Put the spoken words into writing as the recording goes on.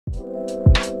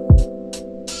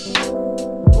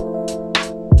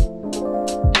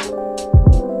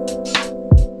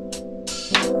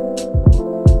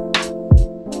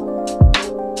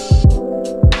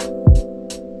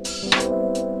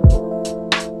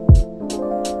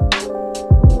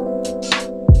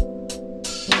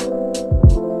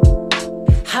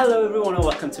Hello everyone and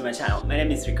welcome to my channel. My name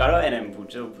is Ricardo and I'm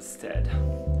BUJO boosted.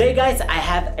 Today guys, I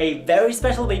have a very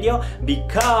special video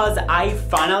because I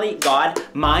finally got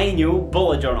my new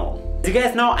bullet journal. As you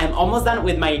guys know, I'm almost done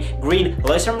with my green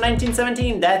list from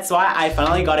 1917. That's why I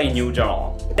finally got a new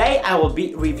journal. Today I will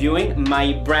be reviewing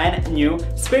my brand new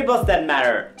Scribbles That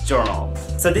Matter journal.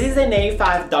 So this is an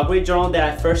A5 dog grid journal that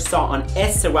I first saw on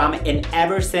Instagram, and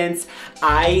ever since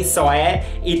I saw it,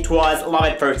 it was love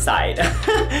at first sight.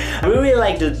 I really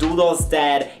like the doodles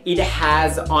that it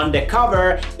has on the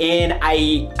cover, and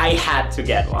I had to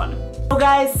get one. So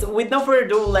guys, with no further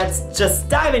ado, let's just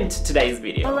dive into today's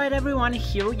video. Alright everyone,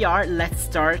 here we are. Let's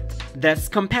start this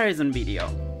comparison video.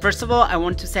 First of all, I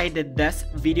want to say that this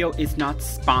video is not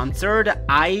sponsored.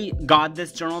 I got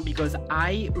this journal because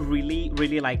I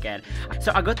really like it.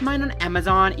 So I got mine on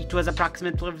Amazon. It was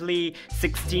approximately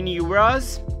 16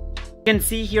 euros. You can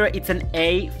see here it's an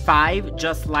A5,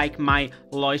 just like my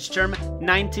Leuchtturm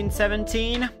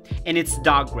 1917, and it's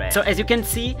dog grid. So as you can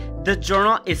see, the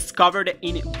journal is covered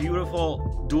in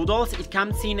beautiful doodles. It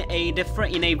comes in a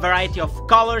variety of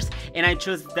colors, and I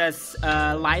chose this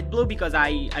light blue because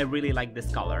I really like this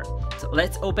color. So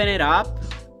let's open it up.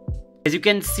 As you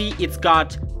can see, it's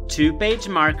got 2 page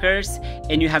markers,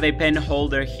 and you have a pen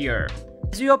holder here.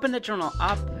 As you open the journal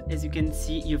up, as you can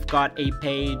see, you've got a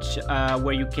page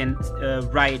where you can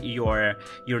write your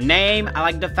name. I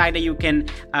like the fact that you can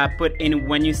put in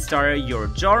when you start your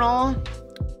journal.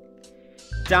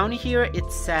 Down here it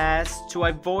says, to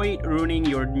avoid ruining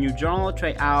your new journal,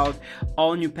 try out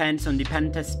all new pens on the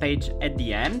pen test page at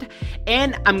the end.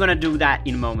 And I'm gonna do that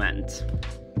in a moment.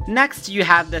 Next, you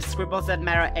have the Scribbles That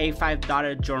Matter A5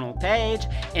 dotted journal page,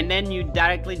 and then you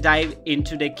directly dive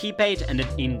into the key page and the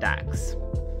index.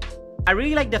 I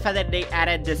really like the fact that they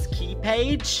added this key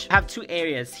page. I have 2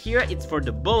 areas. Here it's for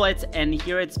the bullets, and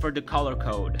here it's for the color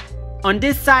code. On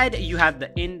this side, you have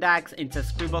the index. It says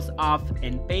scribbles off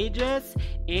and pages,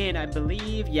 and I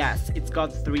believe, yes, it's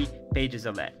got 3 pages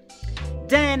of it.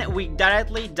 Then we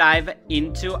directly dive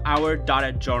into our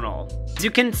dotted journal. As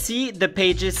you can see, the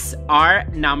pages are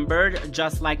numbered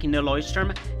just like in the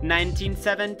Leuchtturm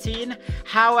 1917.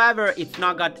 However, it's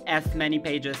not got as many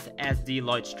pages as the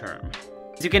Leuchtturm.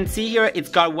 As you can see here, it's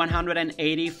got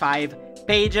 185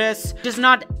 pages, which is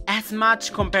not as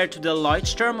much compared to the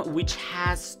Leuchtturm, which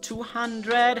has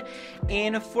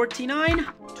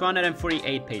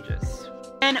 248 pages.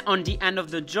 And on the end of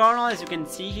the journal, as you can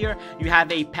see here, you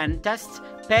have a pen test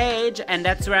page, and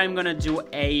that's where I'm gonna do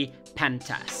a pen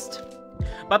test.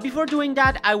 But before doing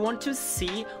that, I want to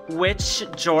see which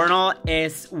journal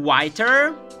is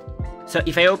whiter. So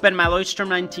if I open my Leuchtturm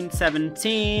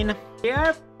 1917, they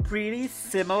are pretty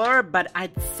similar, but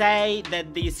I'd say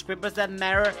that the Scribbles That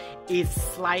Matter is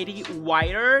slightly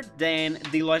whiter than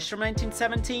the Leuchtturm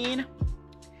 1917.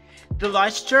 The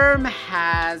Leuchtturm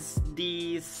has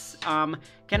these kind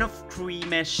of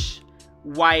creamish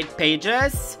white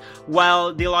pages,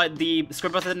 while the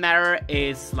Scribbles That Matter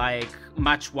is like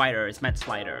much whiter, it's much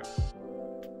lighter.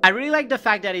 I really like the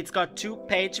fact that it's got 2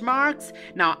 page marks.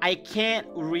 Now, I can't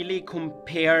really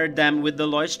compare them with the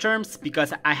Leuchtturms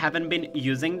because I haven't been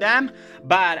using them,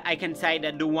 but I can say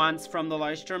that the ones from the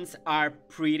Leuchtturms are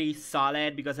pretty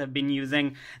solid because I've been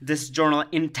using this journal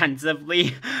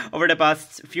intensively over the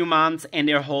past few months, and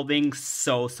they're holding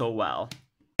so well.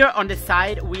 Here on the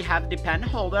side, we have the pen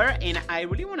holder, and I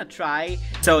really want to try.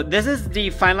 So this is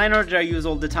the fine liner that I use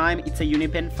all the time. It's a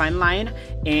Unipen fine line,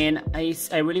 and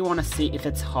I really want to see if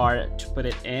it's hard to put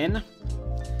it in.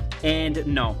 And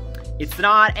no, it's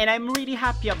not, and I'm really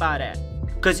happy about it.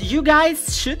 Because you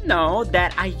guys should know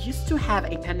that I used to have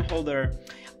a pen holder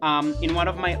in one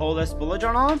of my oldest bullet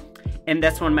journal, and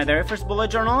that's my very first bullet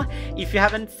journal. If you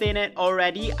haven't seen it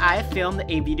already, I filmed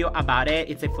a video about it.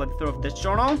 It's a flip through of this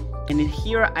journal, and in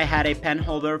here I had a pen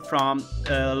holder from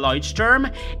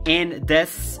Leuchtturm, and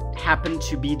this happened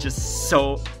to be just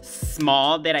so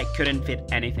small that I couldn't fit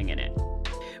anything in it.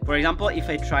 For example, if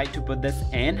I try to put this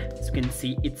in, as you can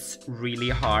see, it's really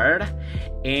hard,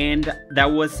 and that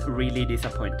was really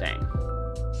disappointing.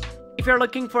 If you're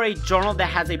looking for a journal that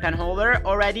has a pen holder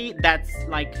already,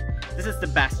 this is the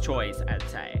best choice, I'd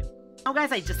say. Now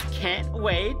guys, I just can't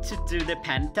wait to do the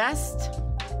pen test.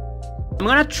 I'm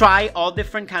gonna try all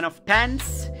different kind of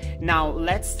pens, Now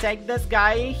let's take this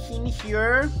guy in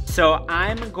here. So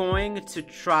I'm going to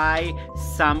try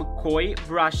some koi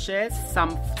brushes,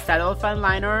 some saddle fine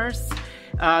liners,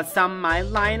 some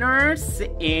mild liners,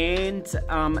 and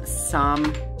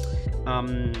some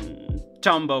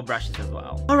Tombow brushes as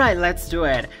well. Alright, let's do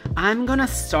it. I'm gonna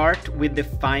start with the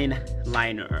fine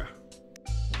liner.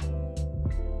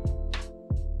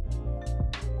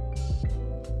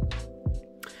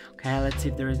 Okay, let's see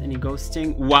if there is any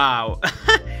ghosting. Wow,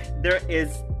 there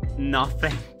is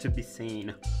nothing to be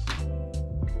seen.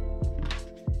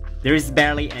 There is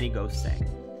barely any ghosting.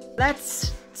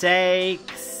 Let's take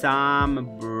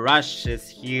some brushes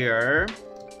here.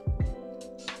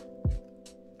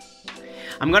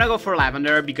 I'm gonna go for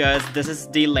lavender because this is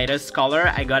the latest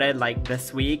color. I got it like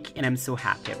this week and I'm so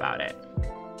happy about it.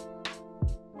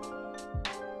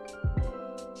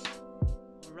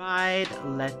 Right,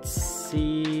 let's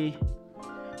see.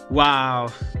 Wow.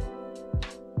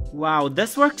 Wow,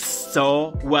 this works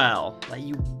so well. Like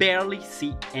you barely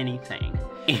see anything.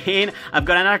 And I've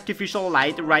got an artificial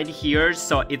light right here,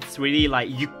 so it's really like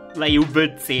you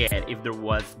would see it if there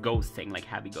was ghosting, like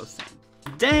heavy ghosting.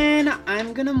 Then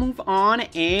I'm gonna move on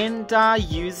and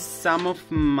use some of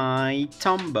my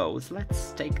Tombows.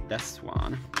 Let's take this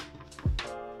one.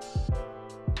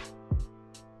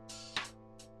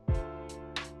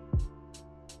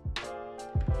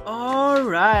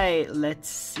 Alright, let's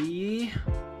see.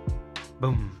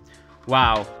 Boom.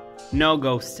 Wow, no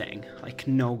ghosting, like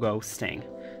no ghosting.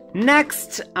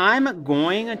 Next, I'm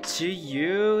going to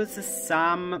use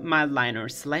some mild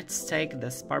liners. Let's take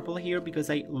this purple here because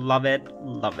I love it,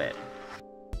 love it.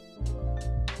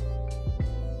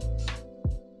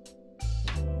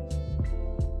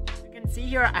 You can see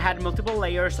here I had multiple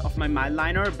layers of my mild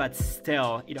liner, but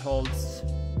still it holds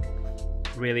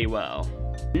really well.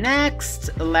 Next,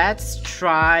 let's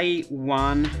try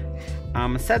one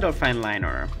saddle fine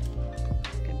liner.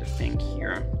 Get the thing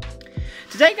here.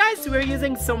 Today, guys, we're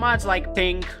using so much like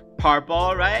pink,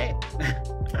 purple, right?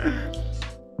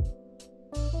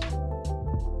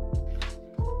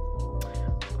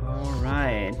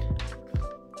 Alright.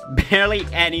 Barely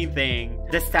anything.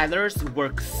 The stylers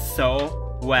work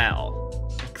so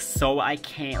well. Like, so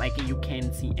you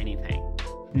can't see anything.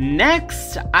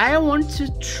 Next, I want to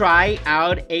try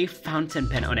out a fountain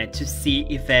pen on it to see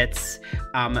if it's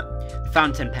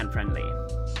fountain pen friendly.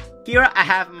 Here I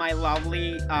have my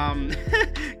lovely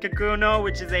Kakuno,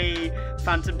 which is a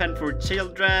fountain pen for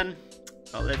children.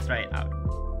 So let's try it out.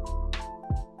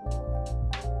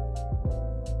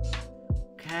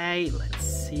 Okay, let's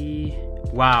see.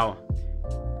 Wow,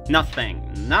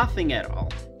 nothing at all.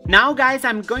 Now, guys,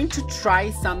 I'm going to try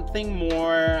something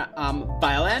more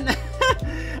violent.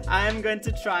 I'm going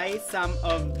to try some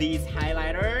of these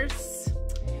highlighters.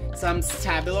 Some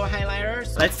Stabilo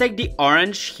highlighters. Let's take the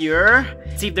orange here.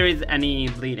 See if there is any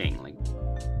bleeding. Like,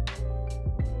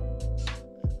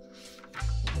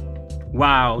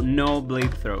 wow, no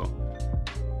bleed through.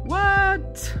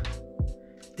 What?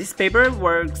 This paper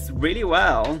works really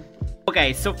well.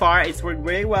 Okay, so far it's worked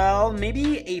really well.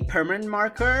 Maybe a permanent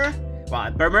marker. Well,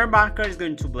 a permanent marker is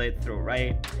going to bleed through,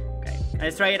 right? Okay,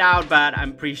 let's try it out, but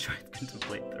I'm pretty sure it's going to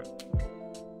bleed through.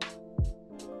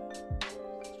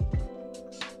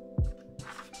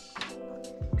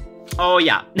 Oh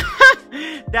yeah,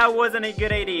 that wasn't a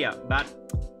good idea, but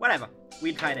whatever,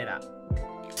 we tried it out.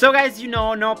 So guys, you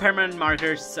know, no permanent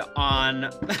markers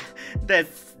on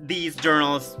these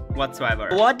journals whatsoever.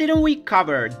 What didn't we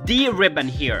cover? The ribbon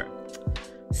here.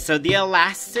 So the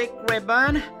elastic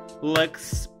ribbon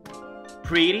looks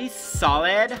pretty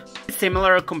solid.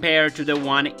 Similar compared to the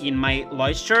one in my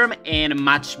Leuchtturm and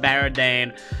much better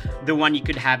than the one you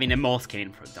could have in a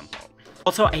Moleskine, for example.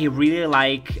 Also, I really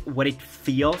like what it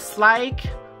feels like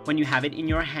when you have it in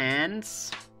your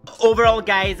hands. Overall,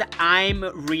 guys, I'm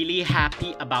really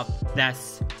happy about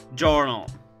this journal.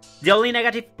 The only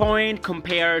negative point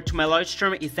compared to my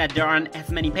Leuchtturm is that there aren't as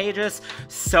many pages,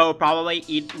 so probably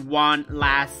it won't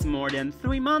last more than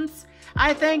 3 months,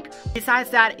 I think. Besides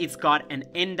that, it's got an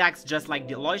index just like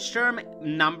the Leuchtturm,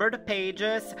 numbered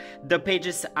pages. The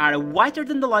pages are wider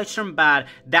than the Leuchtturm, but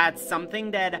that's something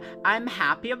that I'm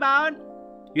happy about.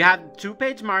 You have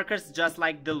 2-page markers just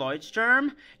like the Leuchtturm.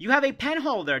 You have a pen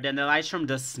holder that the Leuchtturm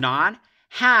does not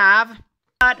have,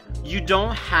 but you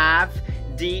don't have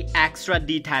the extra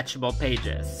detachable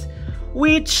pages,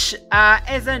 which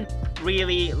isn't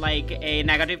really like a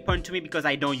negative point to me because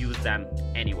I don't use them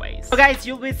anyways. So guys,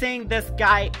 you'll be seeing this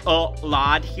guy a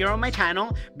lot here on my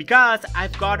channel because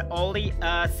I've got only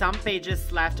some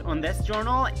pages left on this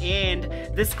journal, and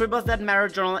the Scribbles That Matter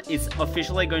journal is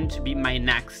officially going to be my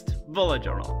next bullet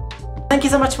journal. Thank you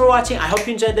so much for watching. I hope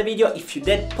you enjoyed the video. If you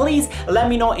did, please let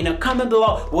me know in a comment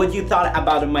below what you thought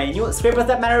about my new Scribbles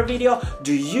That Matter video.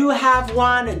 Do you have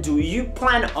one? Do you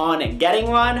plan on getting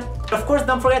one? Of course,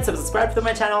 don't forget to subscribe to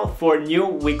my channel for new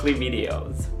weekly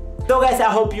videos. So guys,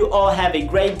 I hope you all have a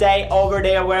great day over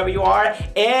there wherever you are,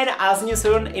 and I'll see you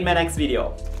soon in my next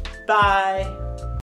video. Bye!